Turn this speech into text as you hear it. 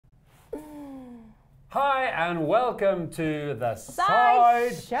Hi and welcome to the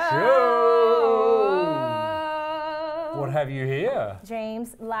Sideshow. What have you here?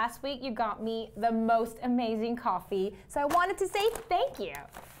 James, last week you got me the most amazing coffee, so I wanted to say thank you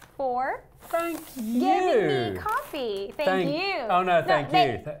for giving me coffee. Thank you. Oh no, thank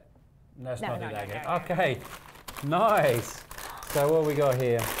you. Let's No, not do no, that no, again. no, no. Okay, nice. So what we got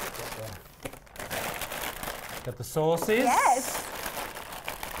here? Got the sauces. Yes.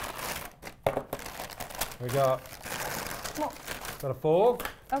 We got Well, a fork.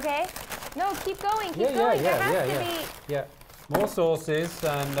 okay. No, keep going. Keep going. There has to be. Yeah, more sauces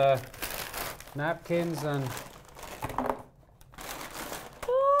and napkins and.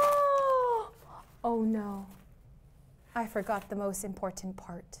 Oh no. I forgot the most important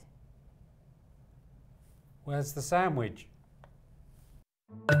part. Where's the sandwich?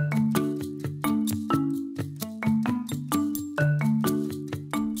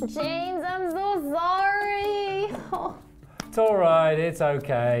 James, I'm so sorry. It's all right, it's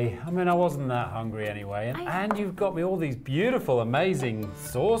okay. I mean, I wasn't that hungry anyway. And you've got me all these beautiful, amazing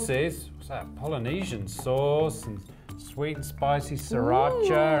sauces. What's that? Polynesian sauce and sweet and spicy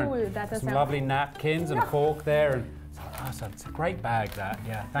sriracha. Ooh, and that does some sound- lovely napkins and fork there. And so it's a great bag, that.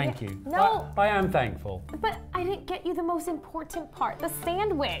 Yeah, thank you. No. I am thankful. But I didn't get you the most important part, the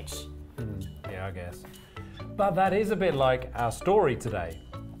sandwich. Yeah, I guess. But that is a bit like our story today.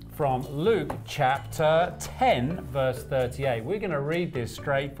 From Luke chapter 10, verse 38. We're going to read this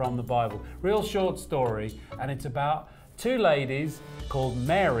straight from the Bible. Real short story, and it's about two ladies called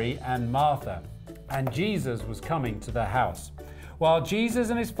Mary and Martha. And Jesus was coming to their house. While Jesus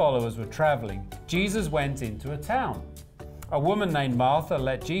and his followers were traveling, Jesus went into a town. A woman named Martha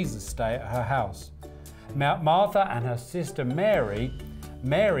let Jesus stay at her house. Martha and her sister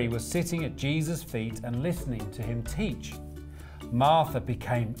Mary was sitting at Jesus' feet and listening to him teach. Martha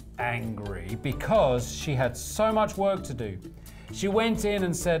became angry because she had so much work to do. She went in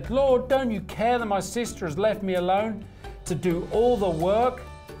and said, "Lord, don't you care that my sister has left me alone to do all the work?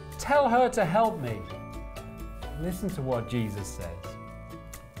 Tell her to help me." Listen to what Jesus says.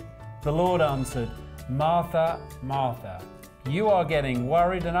 The Lord answered, "Martha, Martha, you are getting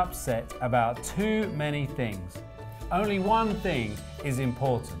worried and upset about too many things. Only one thing is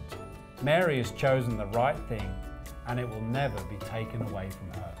important. Mary has chosen the right thing, and it will never be taken away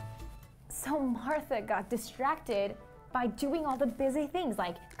from her." So Martha got distracted by doing all the busy things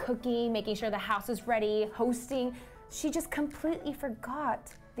like cooking, making sure the house was ready, hosting. She just completely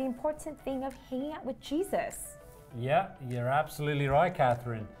forgot the important thing of hanging out with Jesus. Yeah, you're absolutely right,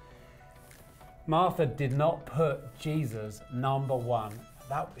 Catherine. Martha did not put Jesus number one.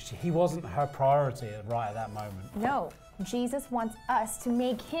 He wasn't her priority right at that moment. No, Jesus wants us to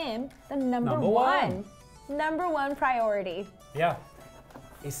make him the number one. Number one priority. Yeah,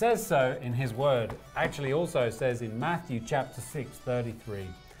 he says so in his word. Actually also says in Matthew chapter 6, 33,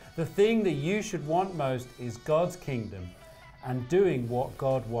 "The thing that you should want most is God's kingdom and doing what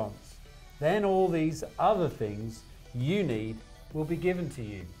God wants. Then all these other things you need will be given to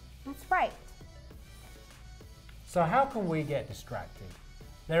you." That's right. So how can we get distracted?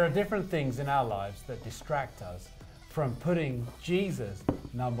 There are different things in our lives that distract us from putting Jesus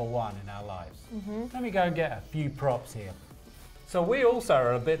number one in our lives. Let me go and get a few props here. So we also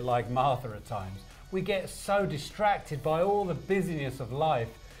are a bit like Martha at times. We get so distracted by all the busyness of life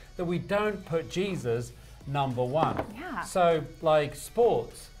that we don't put Jesus number one. Yeah. So like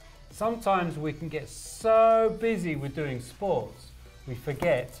sports, sometimes we can get so busy with doing sports, we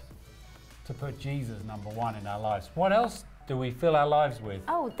forget to put Jesus number one in our lives. What else do we fill our lives with?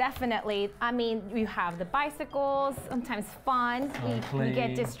 Oh, definitely. I mean, you have the bicycles, sometimes fun. We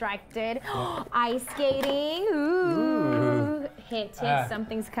get distracted. Ice skating. Ooh. Hint, hint,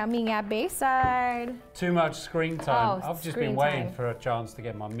 something's coming at Bayside. Too much screen time. Oh, I've just screen been waiting time. for a chance to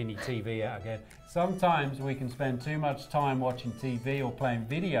get my mini TV out again. Sometimes we can spend too much time watching TV or playing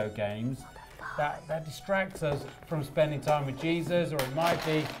video games. That distracts us from spending time with Jesus, or it might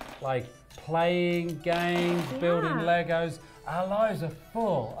be like playing games, building Legos. Our lives are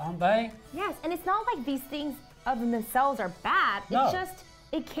full, aren't they? Yes, and it's not like these things of themselves are bad. No. It's just,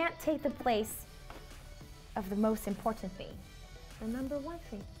 it can't take the place of the most important thing, the number one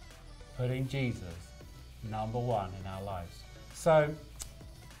thing. Putting Jesus number one in our lives. So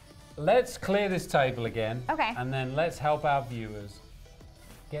let's clear this table again. Okay. And then let's help our viewers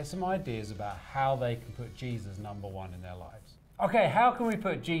get some ideas about how they can put Jesus number one in their lives. Okay, how can we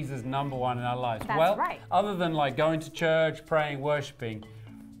put Jesus number one in our lives? That's well, right. other than like going to church, praying, worshiping,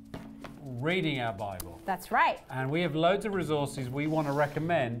 reading our Bible. That's right. And we have loads of resources we want to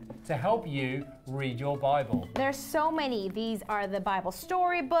recommend to help you read your Bible. There's so many. These are the Bible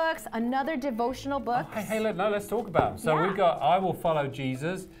storybooks, another devotional book. Oh, hey, let's talk about them. So we've got I Will Follow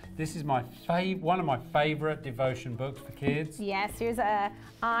Jesus. This is my one of my favorite devotion books for kids. Yes, here's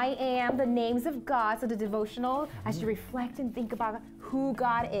I Am, the names of God. So the devotional, as you reflect and think about who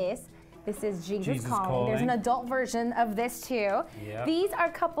God is. This is Jesus Calling. There's an adult version of this too. Yep. These are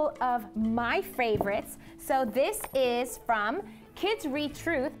a couple of my favorites. So this is from Kids Read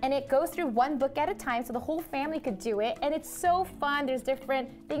Truth, and it goes through one book at a time, so the whole family could do it, and it's so fun. There's different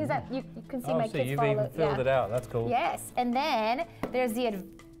things that you can see my kids you've follow. even filled it out. That's cool. Yes, and then there's the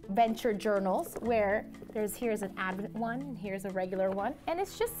adventure journals, where here's an Advent one and here's a regular one, and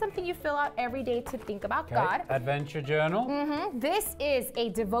it's just something you fill out every day to think about God. Adventure journal. This is a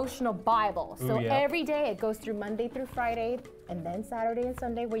devotional Bible, so every day it goes through Monday through Friday, and then Saturday and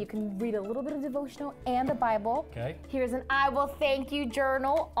Sunday, where you can read a little bit of devotional and the Bible. Okay. Here's an I Will Thank You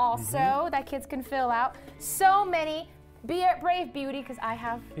journal also that kids can fill out. So many. Be a Brave Beauty, because I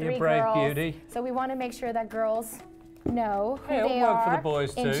have 3 Brave girls. Beauty. So we want to make sure that girls know who it'll they work are. for the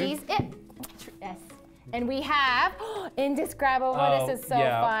boys too. Yes. And we have Indescribable. This is so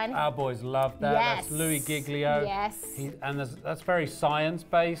fun. Our boys love that. Yes. That's Louis Giglio. Yes. That's very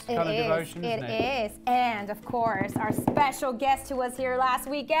science-based kind of devotion, isn't it? It is. And of course, our special guest who was here last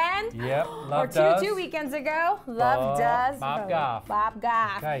weekend. Yep, Love or Does. two weekends ago. Love Does. Bob Goff. Bob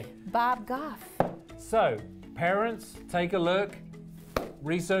Goff. Okay. Bob Goff. So, parents, take a look,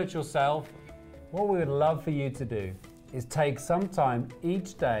 research yourself. What we would love for you to do is take some time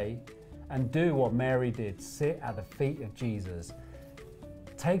each day and do what Mary did, sit at the feet of Jesus.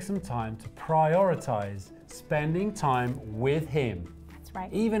 Take some time to prioritize spending time with him. That's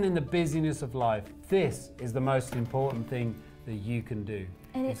right. Even in the busyness of life, this is the most important thing that you can do.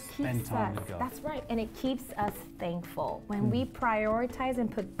 And it spend keeps time us, with God. that's right, and it keeps us thankful. When we prioritize and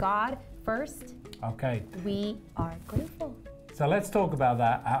put God first, Okay, we are grateful. so let's talk about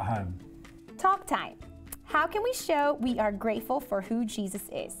that at home. Talk time. How can we show we are grateful for who Jesus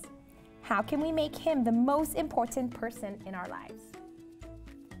is? How can we make him the most important person in our lives?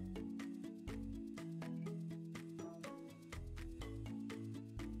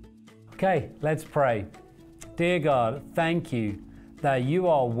 Okay, let's pray. Dear God, thank you that you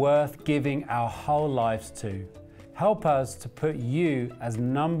are worth giving our whole lives to. Help us to put you as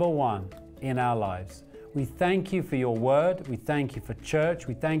number one in our lives. We thank you for your word. We thank you for church.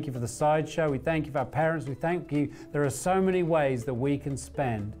 We thank you for the Sideshow. We thank you for our parents. We thank you. There are so many ways that we can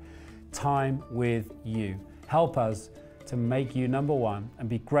spend time with you. Help us to make you number one and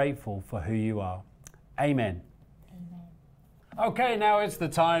be grateful for who you are. Amen. Okay, now it's the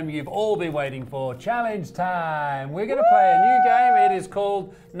time you've all been waiting for, challenge time. We're going to play a new game. It is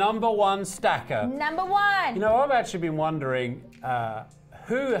called Number One Stacker. Number one. You know, I've actually been wondering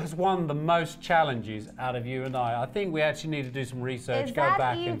who has won the most challenges out of you and I. I think we actually need to do some research, Is go that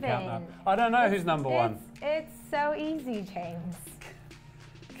back even? and count up. I don't know who's number one. It's so easy, James.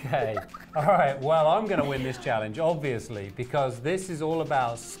 Okay, all right, well, I'm going to win this challenge, obviously, because this is all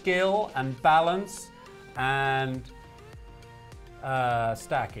about skill and balance and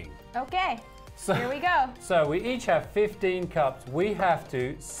stacking. Okay, So, here we go. So we each have 15 cups. We have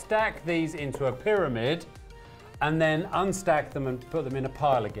to stack these into a pyramid and then unstack them and put them in a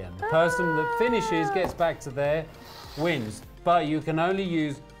pile again. The person that finishes gets back to there, wins. But you can only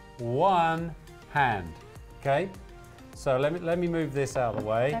use one hand, okay? So let me move this out of the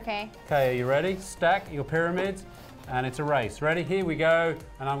way. Okay. Okay, are you ready? Stack your pyramids and it's a race. Ready? Here we go,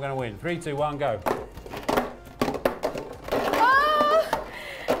 and I'm gonna win. 3, 2, 1, go.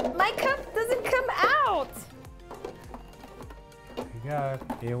 My cup doesn't come out. Here we go.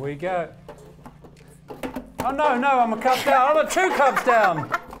 Here we go. Oh no, I'm a cup down. I'm 2 cups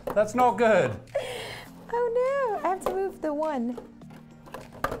down. That's not good. Oh no, I have to move the one.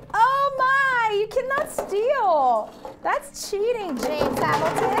 Oh my, you cannot steal. That's cheating, James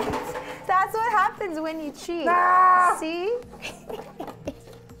Hamilton. That's what happens when you cheat. Ah! See?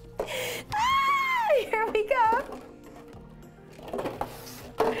 Here we go.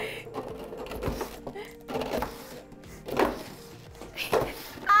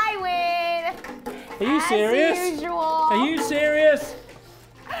 I win. Are you serious? As usual. Are you serious?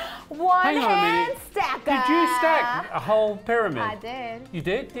 One Hang on a hand minute. stacker. Did you stack a whole pyramid? I did. You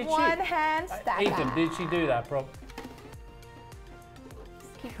did? Did One she? hand stacker. Ethan, did she do that? Keep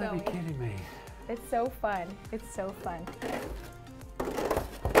Are you going. kidding me? It's so fun. It's so fun.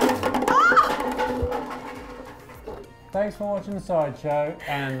 Thanks for watching the Sideshow,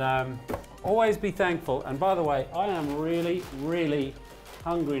 and always be thankful. And by the way, I am really, really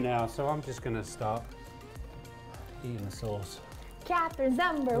hungry now, so I'm just going to start eating the sauce. Catherine's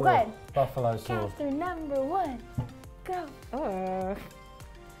number one. Buffalo sauce. Catherine number one. Go.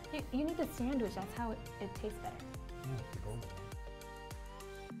 You need the sandwich. That's how it tastes better. Yeah,